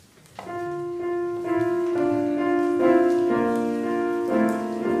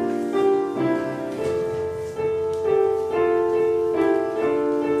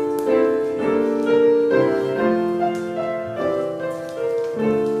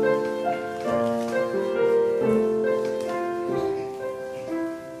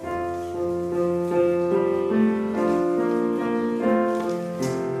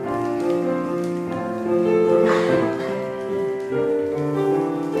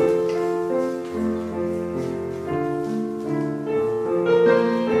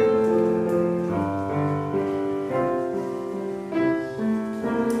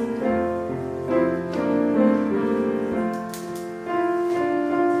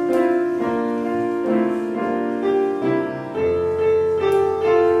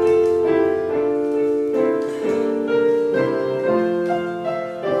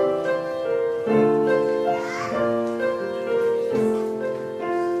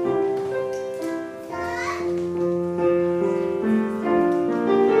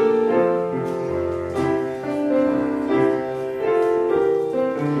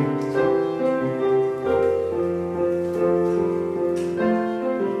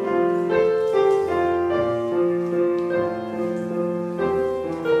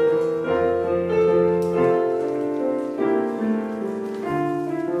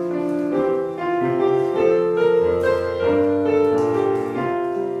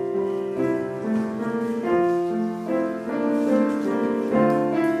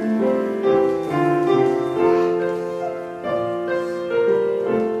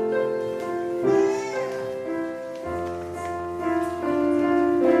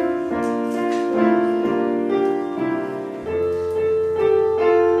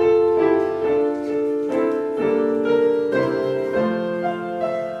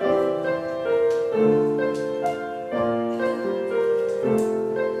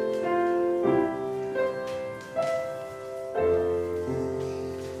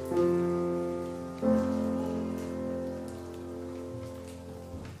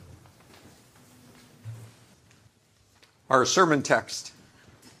Our sermon text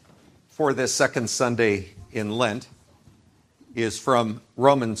for this second Sunday in Lent is from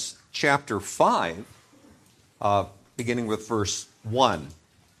Romans chapter 5, beginning with verse 1.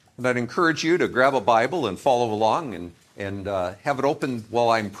 And I'd encourage you to grab a Bible and follow along and have it open while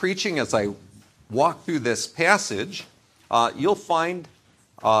I'm preaching. As I walk through this passage, you'll find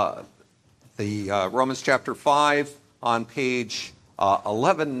the Romans chapter 5 on page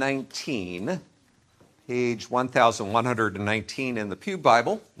 1119. Page 1119 in the Pew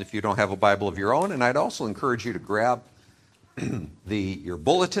Bible, if you don't have a Bible of your own. And I'd also encourage you to grab your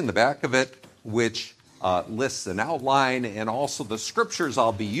bulletin, the back of it, which lists an outline and also the scriptures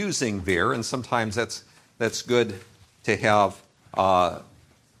I'll be using there. And sometimes that's good to have so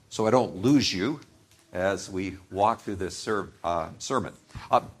I don't lose you as we walk through this sermon.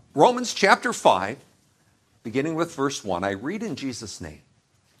 Romans chapter 5, beginning with verse 1, I read in Jesus' name.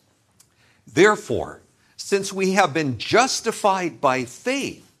 Therefore, since we have been justified by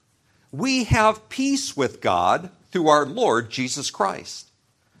faith, we have peace with God through our Lord Jesus Christ.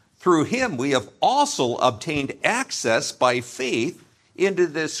 Through him we have also obtained access by faith into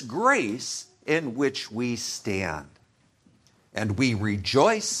this grace in which we stand. And we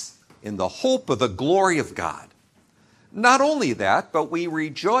rejoice in the hope of the glory of God. Not only that, but we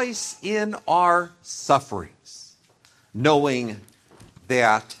rejoice in our sufferings, knowing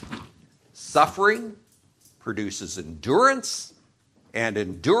that suffering produces endurance, and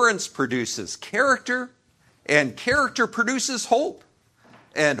endurance produces character, and character produces hope.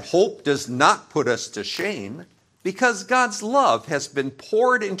 And hope does not put us to shame, because God's love has been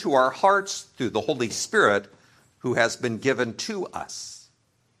poured into our hearts through the Holy Spirit who has been given to us.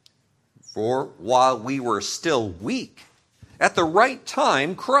 For while we were still weak, at the right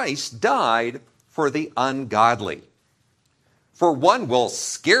time Christ died for the ungodly. For one will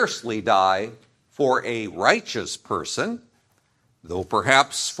scarcely die for a righteous person, though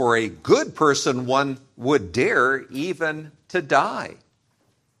perhaps for a good person one would dare even to die.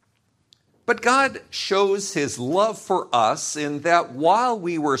 But God shows his love for us in that while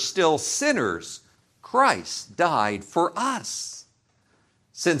we were still sinners, Christ died for us.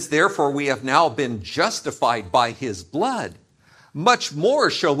 Since therefore we have now been justified by his blood, much more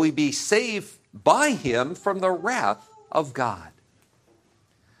shall we be saved by him from the wrath of God.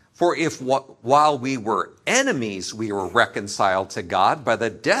 For if while we were enemies we were reconciled to God by the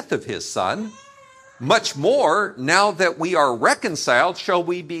death of his Son, much more, now that we are reconciled, shall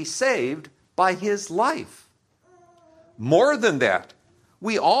we be saved by his life. More than that,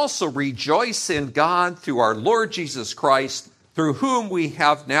 we also rejoice in God through our Lord Jesus Christ, through whom we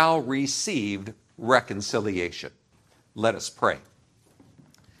have now received reconciliation. Let us pray.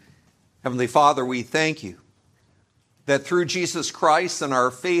 Heavenly Father, we thank you that through Jesus Christ and our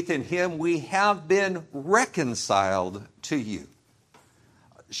faith in him, we have been reconciled to you.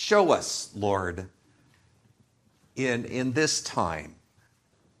 Show us, Lord, in this time,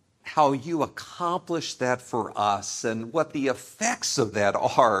 how you accomplished that for us and what the effects of that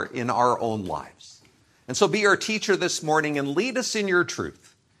are in our own lives. And so be our teacher this morning and lead us in your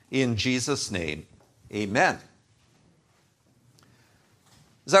truth. In Jesus' name, amen.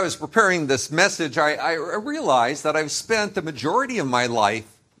 As I was preparing this message, I realized that I've spent the majority of my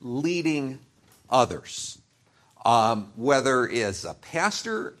life leading others. Whether as a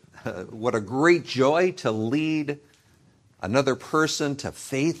pastor, what a great joy to lead another person to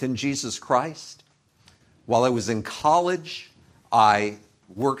faith in Jesus Christ. While I was in college, I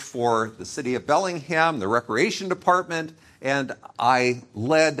worked for the city of Bellingham, the recreation department, and I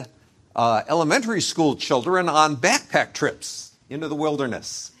led elementary school children on backpack trips into the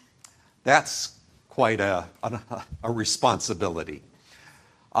wilderness. That's quite a responsibility.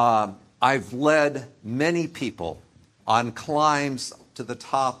 I've led many people on climbs to the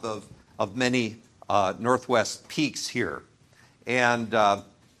top of many Northwest peaks here. And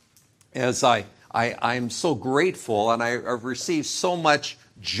as I'm so grateful, and I've received so much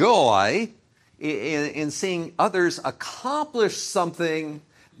joy in seeing others accomplish something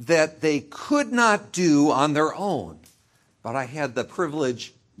that they could not do on their own. But I had the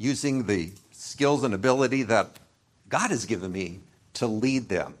privilege, using the skills and ability that God has given me, to lead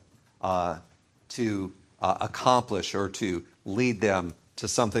them to accomplish or to lead them to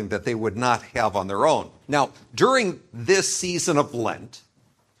something that they would not have on their own. Now, during this season of Lent,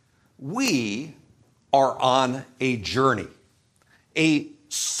 we are on a journey, a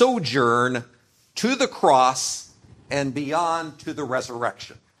sojourn to the cross and beyond to the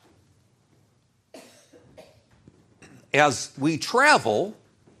resurrection. As we travel,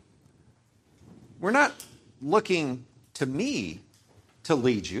 we're not looking to me to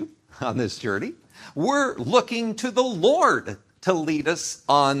lead you on this journey, We're looking to the Lord to lead us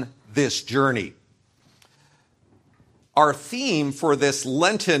on this journey. Our theme for this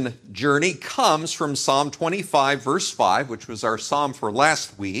Lenten journey comes from Psalm 25, verse 5, which was our psalm for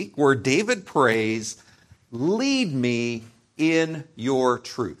last week, where David prays, "Lead me in your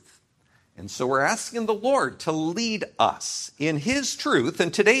truth." And so we're asking the Lord to lead us in his truth.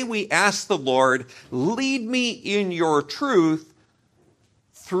 And today we ask the Lord, lead me in your truth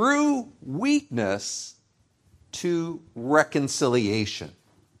through weakness to reconciliation.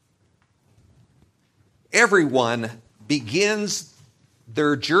 Everyone begins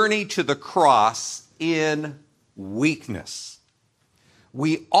their journey to the cross in weakness.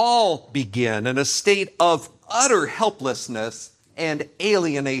 We all begin in a state of utter helplessness and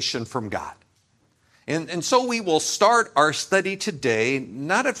alienation from God. And so we will start our study today,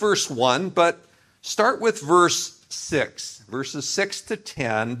 not at verse 1, but start with verse 6, verses 6 to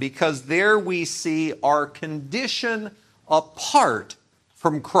 10, because there we see our condition apart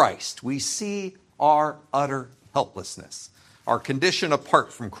from Christ. We see our utter helplessness, our condition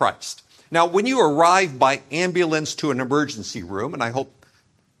apart from Christ. Now, when you arrive by ambulance to an emergency room, and I hope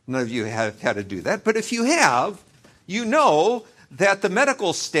none of you have had to do that, but if you have, you know that the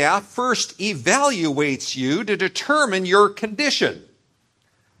medical staff first evaluates you to determine your condition.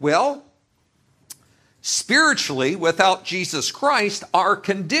 Well, spiritually, without Jesus Christ, our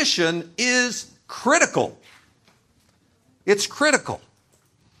condition is critical. It's critical.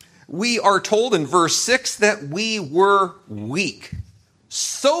 We are told in verse 6 that we were weak,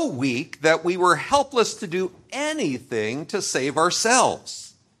 so weak that we were helpless to do anything to save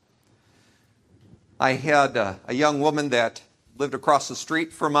ourselves. I had a young woman that lived across the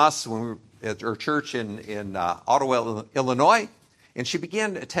street from us when we were at our church in Ottawa, Illinois, and she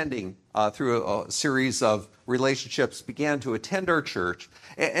began attending through a series of relationships, began to attend our church,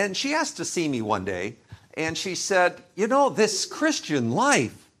 and she asked to see me one day, and she said, "You know, this Christian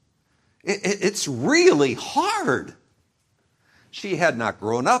life, it's really hard." She had not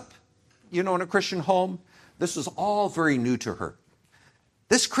grown up, in a Christian home. This was all very new to her.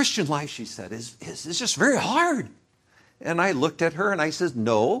 "This Christian life," she said, is just very hard. And I looked at her and I said,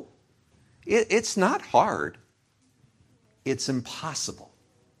 "No, it's not hard. It's impossible.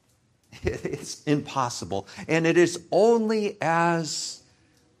 It's impossible. And it is only as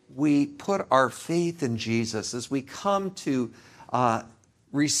we put our faith in Jesus, as we come to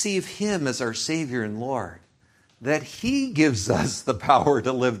receive him as our Savior and Lord, that he gives us the power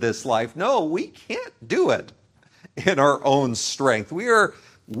to live this life. No, we can't do it in our own strength. We are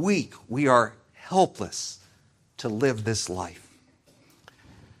weak. We are helpless to live this life."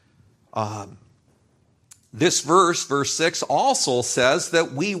 This verse 6, also says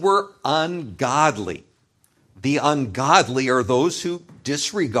that we were ungodly. The ungodly are those who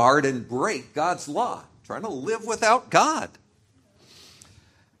disregard and break God's law, trying to live without God.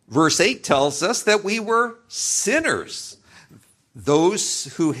 Verse 8 tells us that we were sinners, those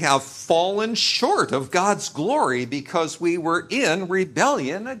who have fallen short of God's glory because we were in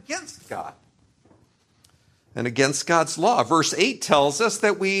rebellion against God and against God's law. Verse 8 tells us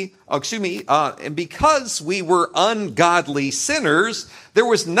that and because we were ungodly sinners, there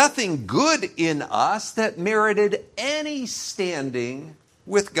was nothing good in us that merited any standing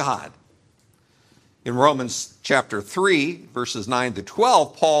with God. In Romans chapter 3, verses 9 to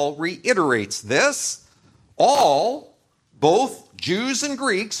 12, Paul reiterates this. All, both Jews and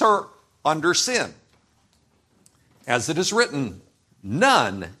Greeks, are under sin. As it is written,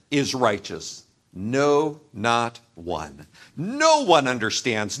 none is righteous. No, not one. No one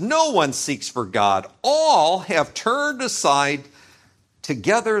understands. No one seeks for God. All have turned aside.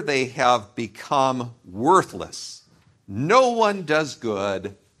 Together they have become worthless. No one does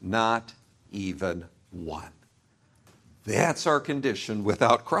good, not even one. That's our condition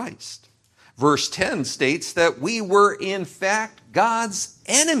without Christ. Verse 10 states that we were in fact God's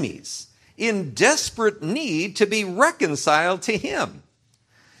enemies, in desperate need to be reconciled to him.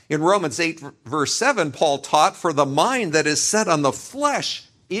 In Romans 8, verse 7, Paul taught, "For the mind that is set on the flesh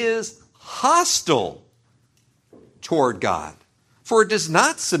is hostile toward God, for it does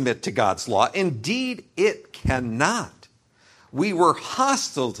not submit to God's law. Indeed, it cannot." We were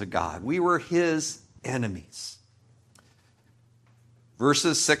hostile to God. We were his enemies.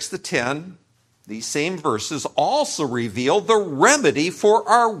 Verses 6 to 10, these same verses also reveal the remedy for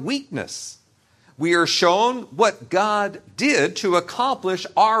our weakness. We are shown what God did to accomplish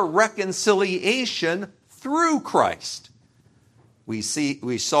our reconciliation through Christ. We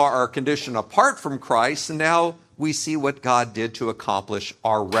saw our condition apart from Christ, and now we see what God did to accomplish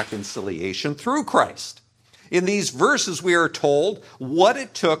our reconciliation through Christ. In these verses, we are told what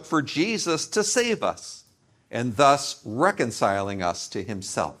it took for Jesus to save us, and thus reconciling us to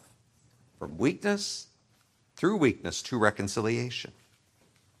himself, from weakness through weakness to reconciliation.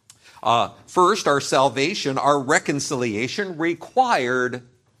 First, our salvation, our reconciliation required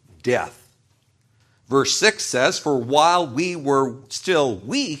death. Verse 6 says, "For while we were still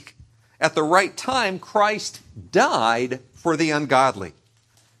weak, at the right time, Christ died for the ungodly."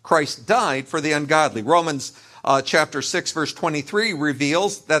 Christ died for the ungodly. Romans chapter 6, verse 23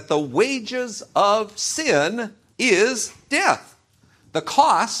 reveals that the wages of sin is death. The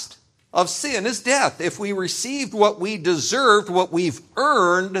cost of sin is death. If we received what we deserved, what we've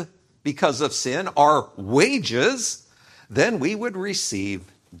earned because of sin, our wages, then we would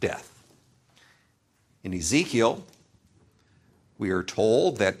receive death. In Ezekiel, we are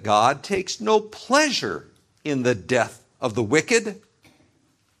told that God takes no pleasure in the death of the wicked,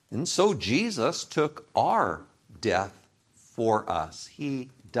 and so Jesus took our death for us. He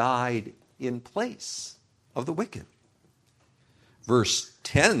died in place of the wicked. Verse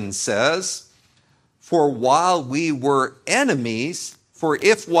 10 says, For if while we were enemies,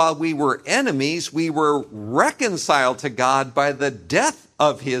 we were reconciled to God by the death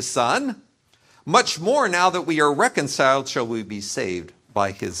of his Son, much more now that we are reconciled shall we be saved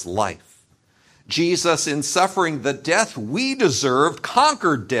by his life. Jesus, in suffering the death we deserved,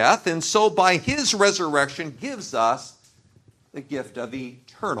 conquered death, and so by his resurrection gives us the gift of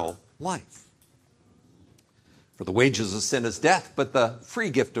eternal life. For the wages of sin is death, but the free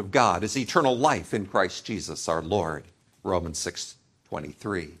gift of God is eternal life in Christ Jesus our Lord. Romans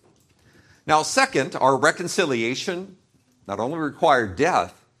 6:23. Now, second, our reconciliation not only required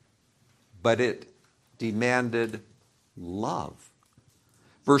death, but it demanded love.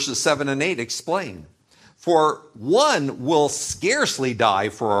 Verses 7 and 8 explain, For one will scarcely die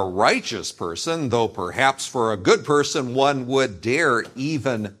for a righteous person, though perhaps for a good person one would dare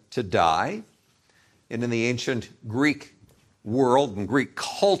even to die. And in the ancient Greek world and Greek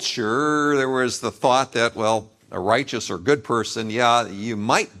culture, there was the thought that, well, a righteous or good person, yeah, you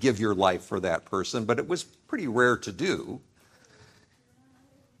might give your life for that person, but it was pretty rare to do.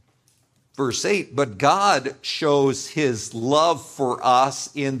 Verse 8, but God shows his love for us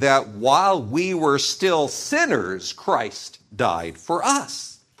in that while we were still sinners, Christ died for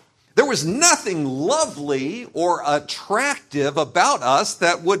us. There was nothing lovely or attractive about us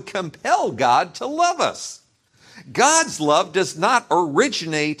that would compel God to love us. God's love does not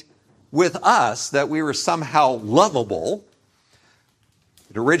originate with us, that we were somehow lovable.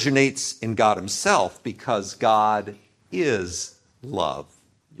 It originates in God himself because God is love.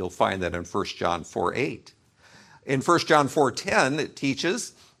 You'll find that in 1 John 4:8. In 1 John 4:10, it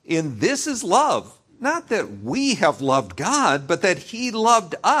teaches, In this is love, not that we have loved God, but that he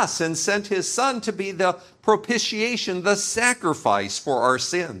loved us and sent his Son to be the propitiation, the sacrifice for our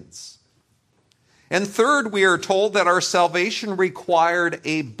sins. And third, we are told that our salvation required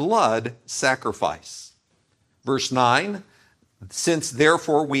a blood sacrifice. Verse 9, Since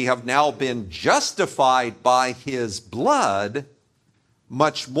therefore we have now been justified by his blood,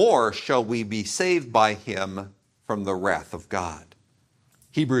 much more shall we be saved by him from the wrath of God.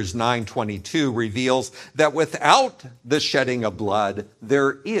 Hebrews 9:22 reveals that without the shedding of blood,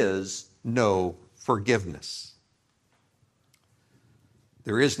 there is no forgiveness.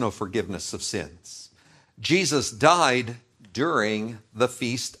 There is no forgiveness of sins. Jesus died during the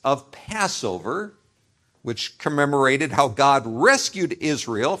feast of Passover, which commemorated how God rescued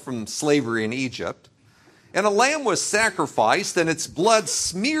Israel from slavery in Egypt. And a lamb was sacrificed, and its blood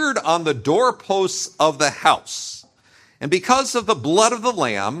smeared on the doorposts of the house. And because of the blood of the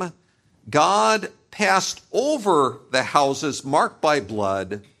lamb, God passed over the houses marked by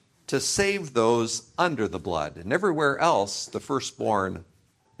blood to save those under the blood. And everywhere else, the firstborn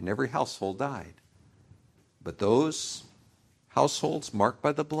in every household died. But those households marked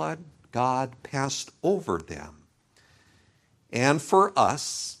by the blood, God passed over them. And for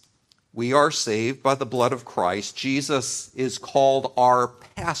us, we are saved by the blood of Christ. Jesus is called our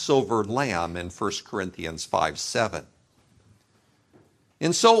Passover lamb in 1 Corinthians 5:7.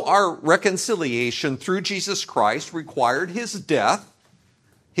 And so our reconciliation through Jesus Christ required his death,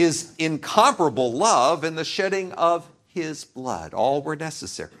 his incomparable love, and the shedding of his blood. All were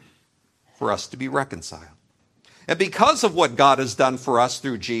necessary for us to be reconciled. And because of what God has done for us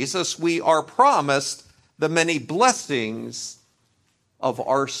through Jesus, we are promised the many blessings of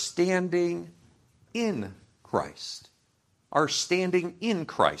our standing in Christ. Our standing in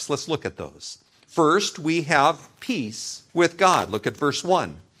Christ. Let's look at those. First, we have peace with God. Look at verse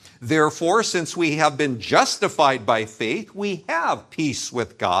 1. Therefore, since we have been justified by faith, we have peace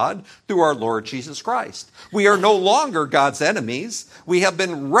with God through our Lord Jesus Christ. We are no longer God's enemies. We have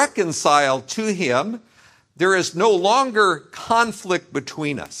been reconciled to him. There is no longer conflict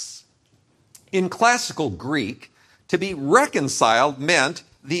between us. In classical Greek, to be reconciled meant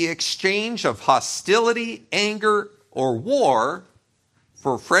the exchange of hostility, anger, or war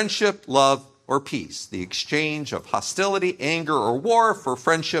for friendship, love, or peace. The exchange of hostility, anger, or war for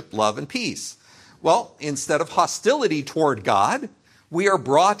friendship, love, and peace. Well, instead of hostility toward God, we are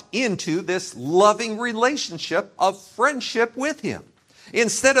brought into this loving relationship of friendship with him.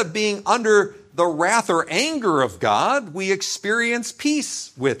 Instead of being under the wrath or anger of God, we experience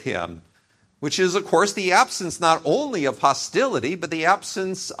peace with him, which is, of course, the absence not only of hostility, but the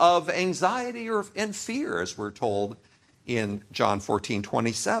absence of anxiety and fear, as we're told in John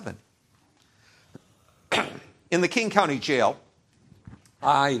 14:27. In the King County Jail,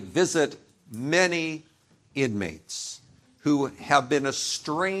 I visit many inmates who have been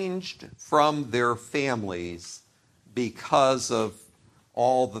estranged from their families because of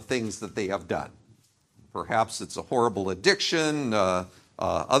all the things that they have done. Perhaps it's a horrible addiction,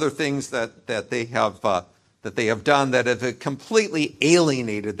 other things that they have done that have completely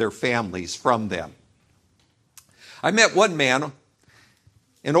alienated their families from them. I met one man,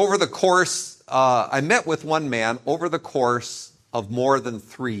 and I met with one man over the course of more than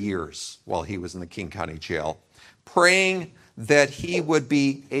 3 years while he was in the King County Jail, praying that he would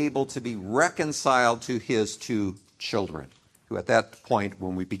be able to be reconciled to his 2 children, who at that point,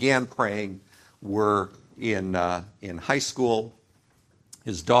 when we began praying, were in high school.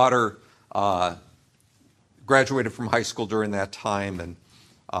 His daughter graduated from high school during that time and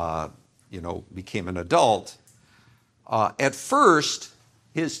became an adult. At first,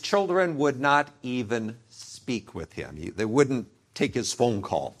 his children would not even speak with him. They wouldn't take his phone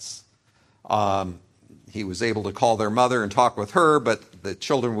calls. He was able to call their mother and talk with her, but the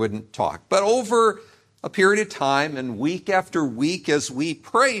children wouldn't talk. But over a period of time and week after week, as we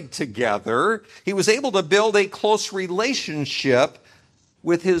prayed together, he was able to build a close relationship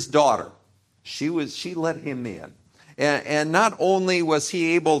with his daughter. She let him in. And not only was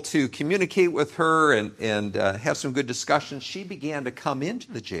he able to communicate with her and have some good discussions, she began to come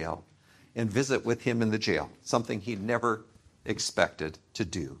into the jail and visit with him in the jail, something he'd never expected to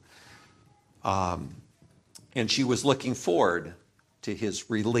do. And she was looking forward to his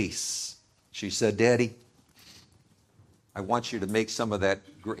release. She said, "Daddy, I want you to make some of that."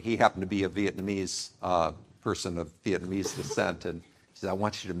 He happened to be a Vietnamese person of Vietnamese descent, and he said, "I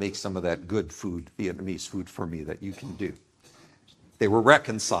want you to make some of that good food, Vietnamese food for me that you can do." They were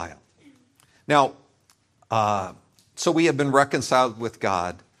reconciled. Now, so we have been reconciled with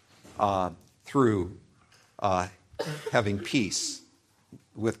God through having peace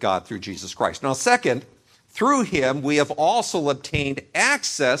with God through Jesus Christ. Now, second, through him we have also obtained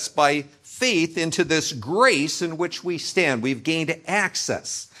access by faith into this grace in which we stand. We've gained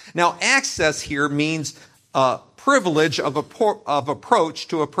access. Now, access here means privilege of approach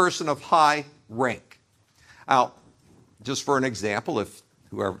to a person of high rank. Now, just for an example, if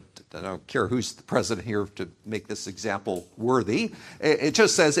whoever, I don't care who's the president here to make this example worthy, it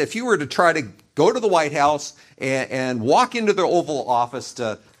just says if you were to try to go to the White House and walk into the Oval Office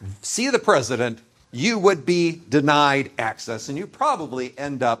to see the president, you would be denied access and you probably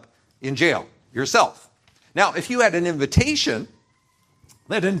end up in jail yourself. Now, if you had an invitation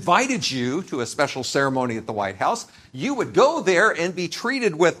that invited you to a special ceremony at the White House, you would go there and be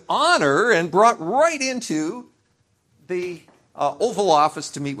treated with honor and brought right into the Oval Office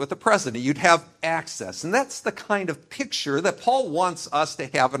to meet with the president. You'd have access. And that's the kind of picture that Paul wants us to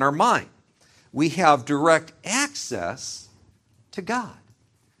have in our mind. We have direct access to God.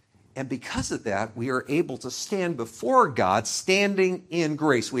 And because of that, we are able to stand before God, standing in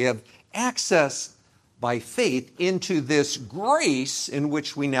grace. We have access by faith into this grace in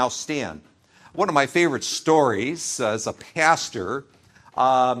which we now stand. One of my favorite stories as a pastor,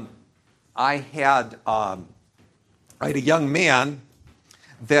 I had a young man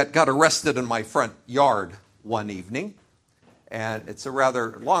that got arrested in my front yard one evening. And it's a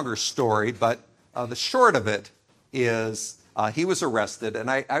rather longer story, but the short of it is he was arrested. And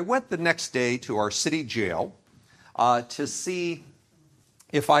I went the next day to our city jail to see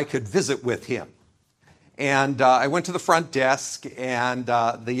if I could visit with him. And I went to the front desk, and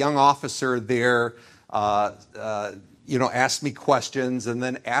the young officer there asked me questions and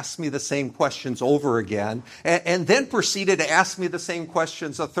then asked me the same questions over again, and then proceeded to ask me the same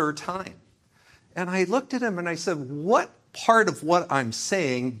questions a third time. And I looked at him and I said, "What part of what I'm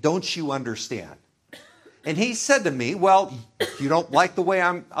saying don't you understand?" And he said to me, well, if you don't like the way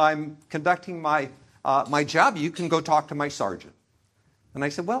I'm conducting my job, you can go talk to my sergeant. And I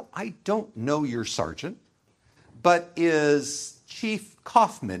said, well, I don't know your sergeant, but is Chief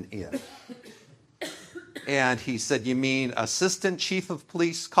Kaufman in? And he said, you mean Assistant Chief of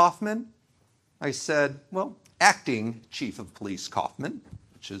Police Kaufman? I said, well, Acting Chief of Police Kaufman,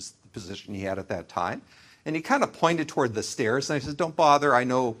 which is the position he had at that time. And he kind of pointed toward the stairs, and I said, don't bother, I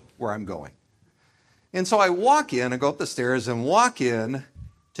know where I'm going. And so I walk in, I go up the stairs and walk in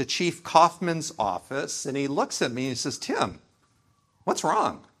to Chief Kaufman's office, and he looks at me and he says, Tim, what's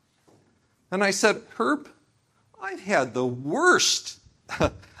wrong? And I said, Herb, I've had the worst,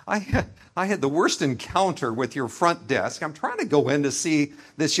 I had the worst encounter with your front desk. I'm trying to go in to see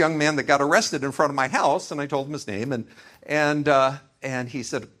this young man that got arrested in front of my house, and I told him his name, and he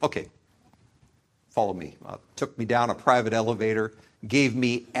said, okay, follow me. Took me down a private elevator, gave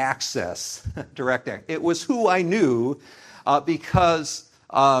me access, direct access. It was who I knew because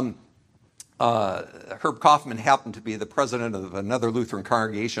Herb Kaufman happened to be the president of another Lutheran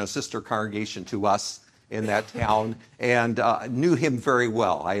congregation, a sister congregation to us in that town, and knew him very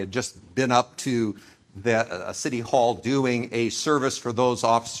well. I had just been up to the City Hall doing a service for those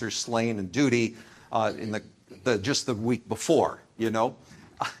officers slain in duty in just the week before, you know.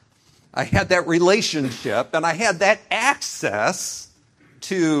 I had that relationship, and I had that access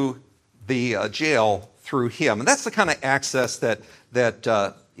to the jail through him. And that's the kind of access that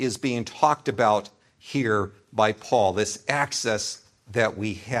is being talked about here by Paul, this access that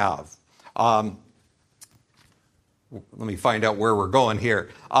we have. Let me find out where we're going here.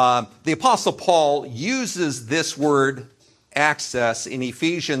 The Apostle Paul uses this word access in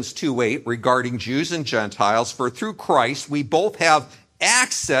Ephesians 2:8 regarding Jews and Gentiles, for through Christ we both have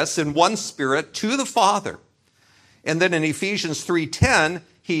access in one Spirit to the Father. And then in Ephesians 3:10,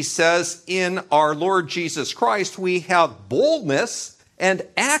 he says, in our Lord Jesus Christ, we have boldness and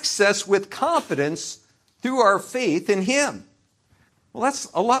access with confidence through our faith in him. Well,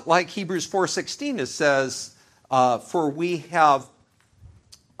 that's a lot like Hebrews 4:16. It says, for we have,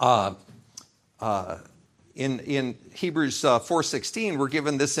 in Hebrews 4:16, we're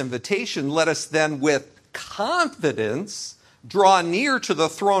given this invitation, let us then with confidence draw near to the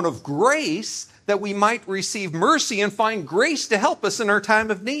throne of grace that we might receive mercy and find grace to help us in our time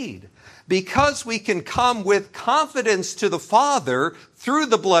of need. Because we can come with confidence to the Father through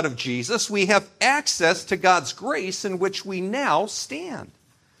the blood of Jesus, we have access to God's grace in which we now stand.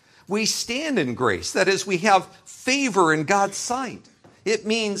 We stand in grace. That is, we have favor in God's sight. It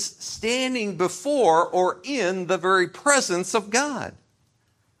means standing before or in the very presence of God.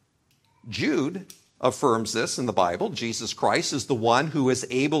 Jude affirms this in the Bible. Jesus Christ is the one who is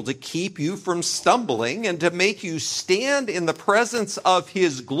able to keep you from stumbling and to make you stand in the presence of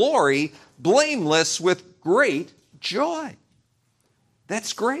his glory, blameless with great joy.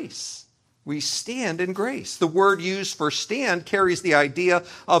 That's grace. We stand in grace. The word used for stand carries the idea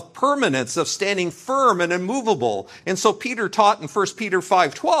of permanence, of standing firm and immovable. And so Peter taught in 1 Peter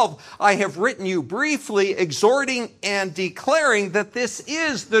 5:12, I have written you briefly, exhorting and declaring that this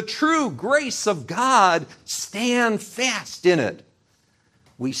is the true grace of God. Stand fast in it.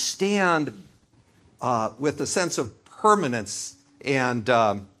 We stand with a sense of permanence and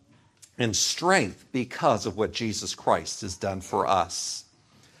strength because of what Jesus Christ has done for us.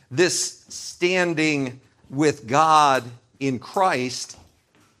 This standing with God in Christ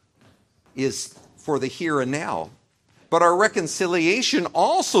is for the here and now. But our reconciliation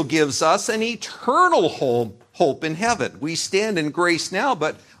also gives us an eternal hope in heaven. We stand in grace now,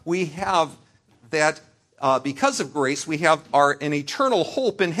 but we have that, because of grace, we have an eternal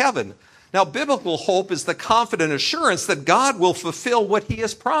hope in heaven. Now, biblical hope is the confident assurance that God will fulfill what he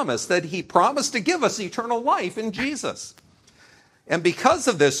has promised, that he promised to give us eternal life in Jesus. And because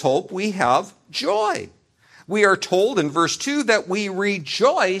of this hope, we have joy. We are told in verse 2 that we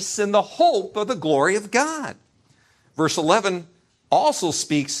rejoice in the hope of the glory of God. Verse 11 also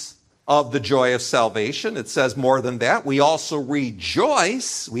speaks of the joy of salvation. It says more than that. We also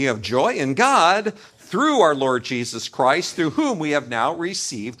rejoice. We have joy in God through our Lord Jesus Christ, through whom we have now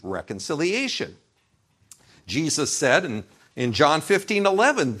received reconciliation. Jesus said in John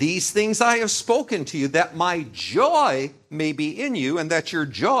 15:11, these things I have spoken to you, that my joy may be in you and that your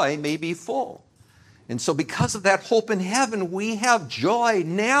joy may be full. And so because of that hope in heaven, we have joy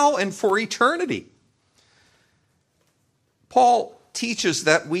now and for eternity. Paul teaches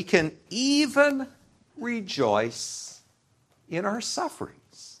that we can even rejoice in our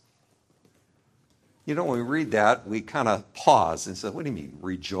sufferings. You know, when we read that, we kind of pause and say, what do you mean,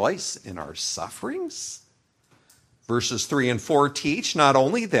 rejoice in our sufferings? Verses 3 and 4 teach not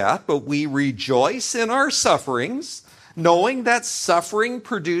only that, but we rejoice in our sufferings, knowing that suffering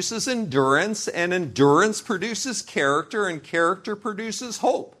produces endurance, and endurance produces character, and character produces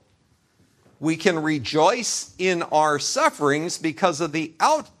hope. We can rejoice in our sufferings because of the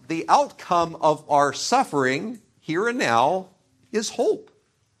outcome of our suffering here and now is hope.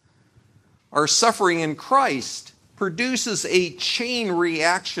 Our suffering in Christ produces a chain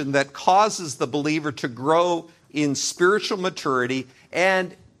reaction that causes the believer to grow in spiritual maturity,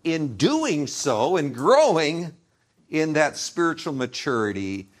 and in doing so, in growing in that spiritual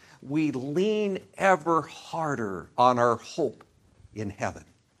maturity, we lean ever harder on our hope in heaven.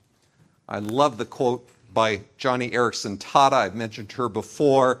 I love the quote by Johnny Erickson Tata. I've mentioned her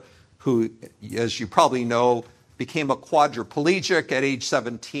before, who, as you probably know, became a quadriplegic at age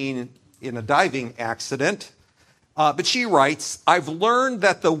 17 in a diving accident. But she writes, "I've learned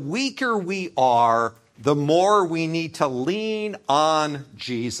that the weaker we are, the more we need to lean on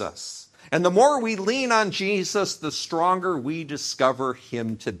Jesus. And the more we lean on Jesus, the stronger we discover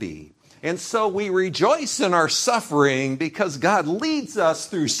him to be. And so we rejoice in our suffering because God leads us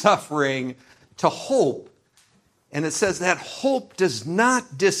through suffering to hope." And it says that hope does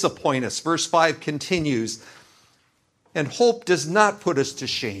not disappoint us. Verse 5 continues, "And hope does not put us to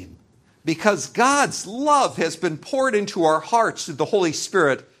shame, because God's love has been poured into our hearts through the Holy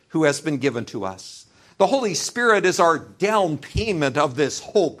Spirit who has been given to us." The Holy Spirit is our down payment of this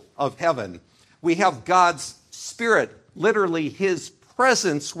hope of heaven. We have God's Spirit, literally his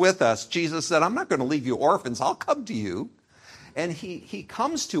presence with us. Jesus said, "I'm not going to leave you orphans. I'll come to you." And he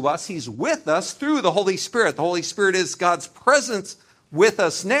comes to us. He's with us through the Holy Spirit. The Holy Spirit is God's presence with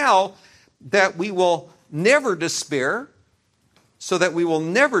us now, that we will never despair, so that we will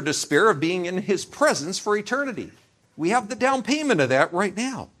never despair of being in his presence for eternity. We have the down payment of that right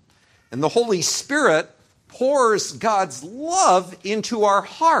now. And the Holy Spirit pours God's love into our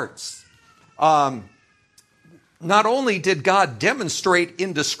hearts. Not only did God demonstrate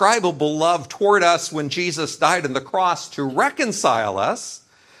indescribable love toward us when Jesus died on the cross to reconcile us,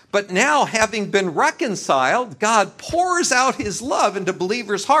 but now, having been reconciled, God pours out his love into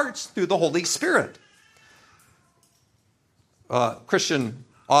believers' hearts through the Holy Spirit. Christian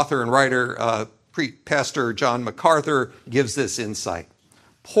author and writer, Pastor John MacArthur, gives this insight.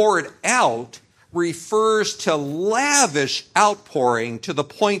 Poured out refers to lavish outpouring to the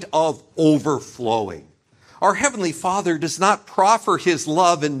point of overflowing. Our Heavenly Father does not proffer his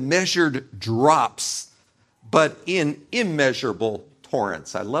love in measured drops, but in immeasurable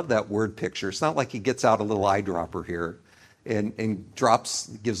torrents. I love that word picture. It's not like he gets out a little eyedropper here and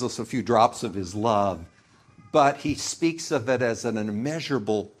gives us a few drops of his love, but he speaks of it as an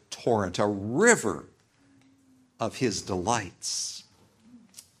immeasurable torrent, a river of his delights.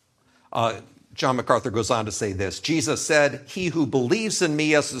 John MacArthur goes on to say this. Jesus said, "He who believes in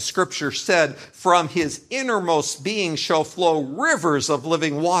me, as the scripture said, from his innermost being shall flow rivers of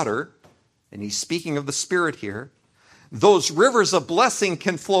living water." And he's speaking of the Spirit here. Those rivers of blessing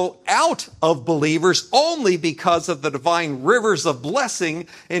can flow out of believers only because of the divine rivers of blessing,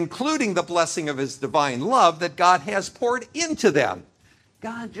 including the blessing of his divine love that God has poured into them.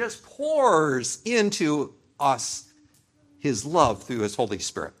 God just pours into us his love through his Holy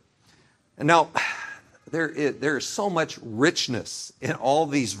Spirit. And now, there is so much richness in all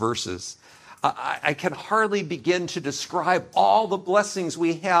these verses. I can hardly begin to describe all the blessings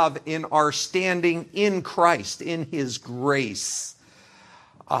we have in our standing in Christ, in his grace.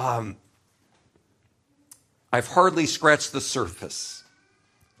 I've hardly scratched the surface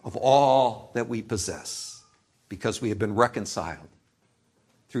of all that we possess because we have been reconciled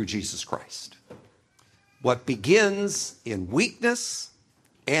through Jesus Christ. What begins in weakness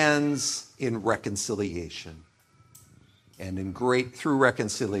ends in reconciliation, and through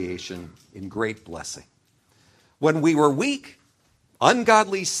reconciliation, in great blessing. When we were weak,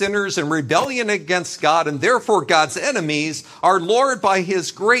 ungodly sinners in rebellion against God, and therefore God's enemies, our Lord, by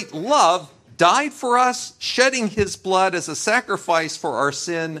his great love, died for us, shedding his blood as a sacrifice for our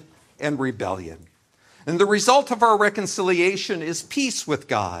sin and rebellion. And the result of our reconciliation is peace with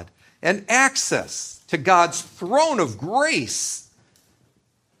God and access to God's throne of grace.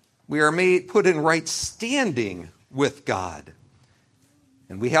 We are put in right standing with God.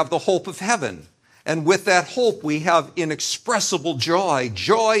 And we have the hope of heaven. And with that hope, we have inexpressible joy.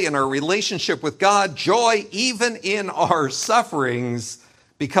 Joy in our relationship with God. Joy even in our sufferings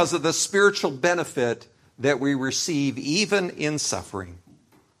because of the spiritual benefit that we receive even in suffering.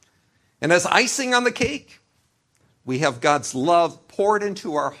 And as icing on the cake, we have God's love poured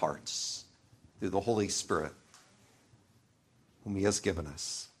into our hearts through the Holy Spirit, whom he has given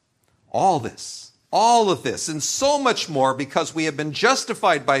us. All this All of this and so much more because we have been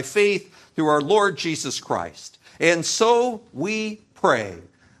justified by faith through our Lord Jesus Christ. And so we pray,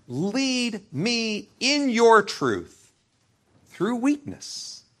 lead me in your truth through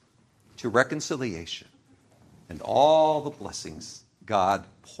weakness to reconciliation and all the blessings God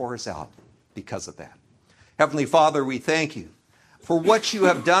pours out because of that. Heavenly Father, we thank you for what you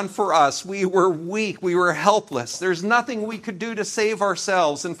have done for us. We were weak. We were helpless. There's nothing we could do to save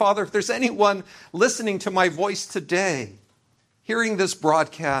ourselves. And Father, if there's anyone listening to my voice today, hearing this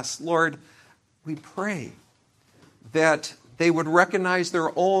broadcast, Lord, we pray that they would recognize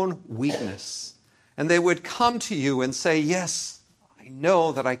their own weakness and they would come to you and say, yes, I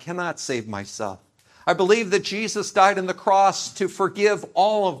know that I cannot save myself. I believe that Jesus died on the cross to forgive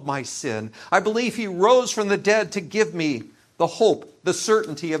all of my sin. I believe he rose from the dead to give me the hope, the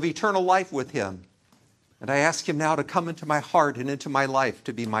certainty of eternal life with him. And I ask him now to come into my heart and into my life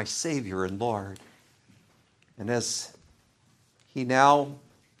to be my Savior and Lord. And as he now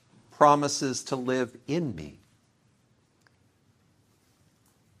promises to live in me,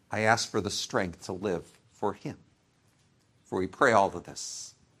 I ask for the strength to live for him. For we pray all of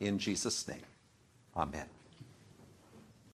this in Jesus' name. Amen.